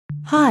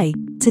Hi,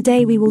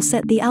 today we will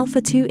set the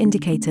Alpha 2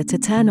 indicator to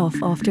turn off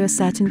after a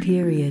certain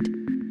period.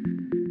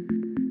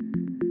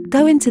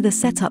 Go into the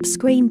setup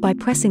screen by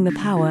pressing the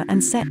power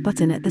and set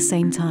button at the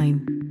same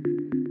time.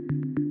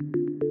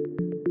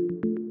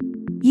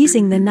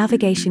 Using the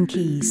navigation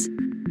keys,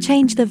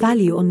 change the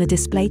value on the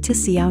display to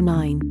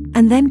CL9,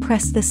 and then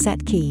press the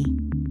set key.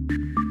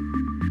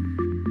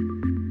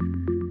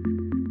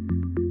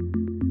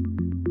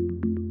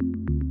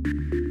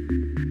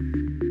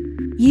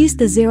 Use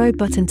the 0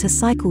 button to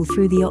cycle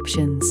through the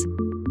options.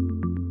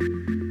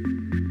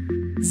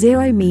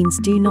 0 means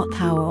do not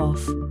power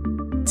off.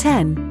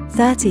 10,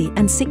 30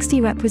 and 60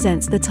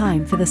 represents the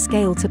time for the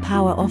scale to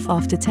power off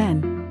after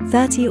 10,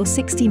 30 or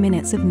 60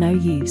 minutes of no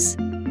use.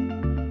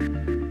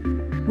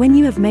 When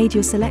you have made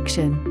your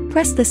selection,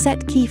 press the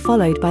set key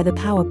followed by the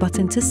power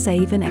button to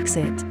save and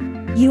exit.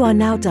 You are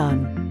now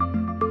done.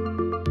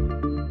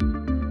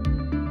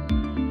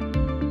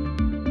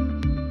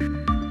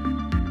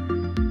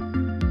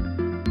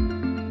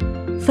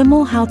 For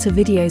more how-to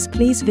videos,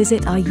 please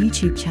visit our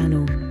YouTube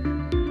channel.